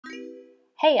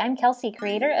Hey, I'm Kelsey,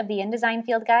 creator of the InDesign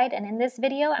Field Guide, and in this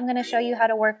video I'm going to show you how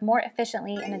to work more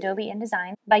efficiently in Adobe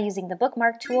InDesign by using the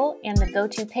Bookmark tool and the Go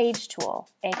To Page tool,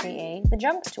 aka the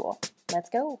Jump tool. Let's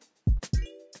go!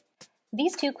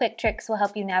 These two quick tricks will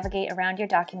help you navigate around your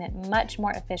document much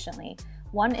more efficiently.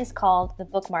 One is called the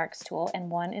Bookmarks tool and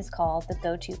one is called the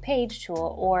Go To Page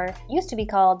tool, or used to be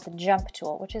called the Jump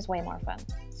tool, which is way more fun.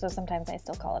 So sometimes I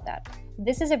still call it that.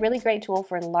 This is a really great tool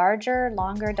for larger,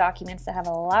 longer documents that have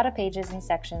a lot of pages and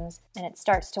sections, and it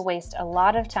starts to waste a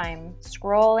lot of time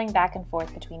scrolling back and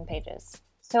forth between pages.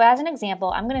 So as an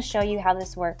example, I'm going to show you how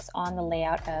this works on the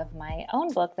layout of my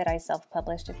own book that I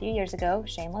self-published a few years ago,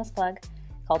 shameless plug,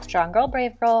 called Strong Girl,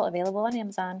 Brave Girl, available on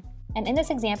Amazon. And in this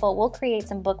example, we'll create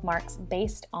some bookmarks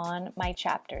based on my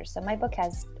chapters. So my book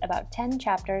has about 10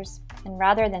 chapters, and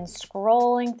rather than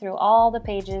scrolling through all the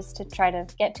pages to try to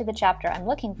get to the chapter I'm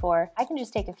looking for, I can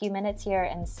just take a few minutes here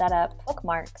and set up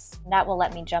bookmarks. That will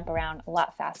let me jump around a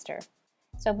lot faster.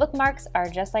 So bookmarks are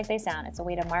just like they sound. It's a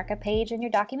way to mark a page in your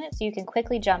document so you can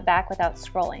quickly jump back without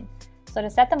scrolling. So to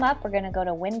set them up, we're going to go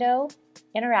to Window,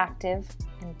 Interactive,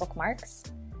 and Bookmarks.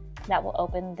 That will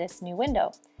open this new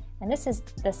window. And this is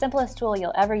the simplest tool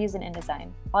you'll ever use in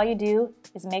InDesign. All you do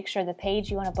is make sure the page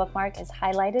you want to bookmark is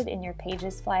highlighted in your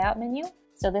Pages flyout menu.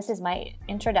 So this is my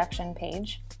introduction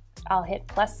page. I'll hit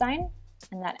plus sign,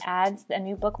 and that adds a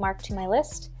new bookmark to my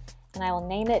list, and I will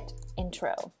name it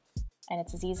Intro. And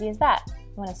it's as easy as that.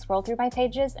 I'm going to scroll through my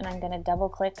pages, and I'm going to double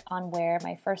click on where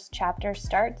my first chapter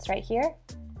starts right here.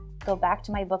 Go back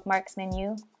to my bookmarks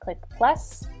menu, click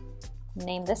plus,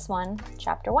 name this one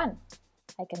Chapter 1.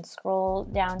 I can scroll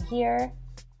down here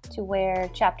to where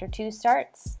Chapter 2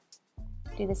 starts.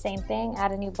 Do the same thing,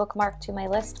 add a new bookmark to my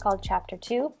list called Chapter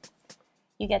 2.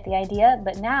 You get the idea,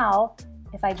 but now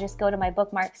if I just go to my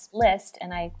bookmarks list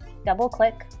and I double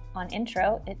click on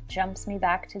Intro, it jumps me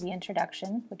back to the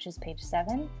introduction, which is page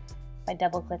 7. If I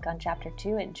double click on Chapter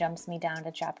 2, it jumps me down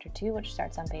to Chapter 2, which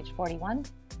starts on page 41.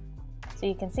 So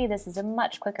you can see this is a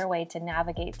much quicker way to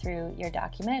navigate through your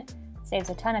document.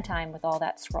 Saves a ton of time with all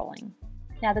that scrolling.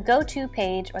 Now the Go To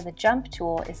Page or the Jump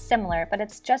tool is similar, but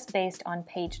it's just based on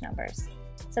page numbers.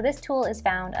 So this tool is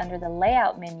found under the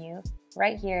Layout menu,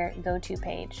 right here, Go To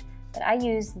Page. But I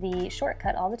use the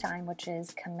shortcut all the time, which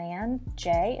is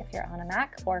Command-J if you're on a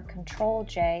Mac, or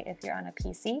Control-J if you're on a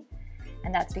PC.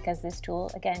 And that's because this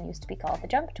tool, again, used to be called the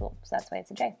Jump tool, so that's why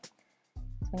it's a J.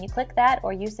 So when you click that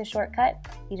or use the shortcut,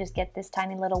 you just get this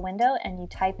tiny little window and you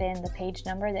type in the page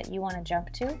number that you want to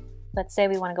jump to. Let's say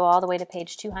we want to go all the way to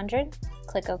page 200,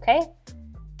 click OK,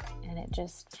 and it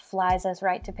just flies us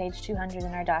right to page 200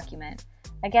 in our document.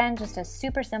 Again, just a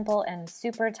super simple and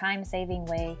super time-saving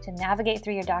way to navigate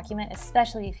through your document,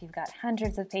 especially if you've got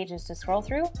hundreds of pages to scroll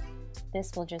through.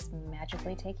 This will just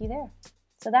magically take you there.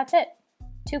 So that's it.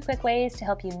 2 quick ways to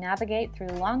help you navigate through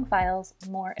long files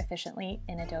more efficiently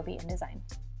in Adobe InDesign.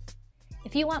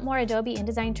 If you want more Adobe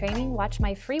InDesign training, watch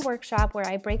my free workshop where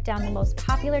I break down the most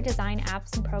popular design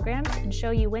apps and programs and show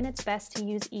you when it's best to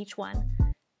use each one.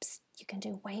 Psst, you can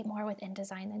do way more with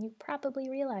InDesign than you probably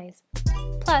realize.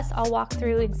 Plus, I'll walk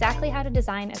through exactly how to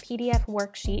design a PDF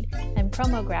worksheet and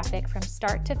promo graphic from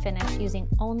start to finish using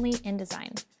only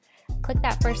InDesign. Click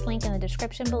that first link in the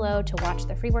description below to watch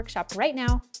the free workshop right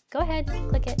now. Go ahead,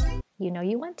 click it. You know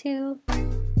you want to.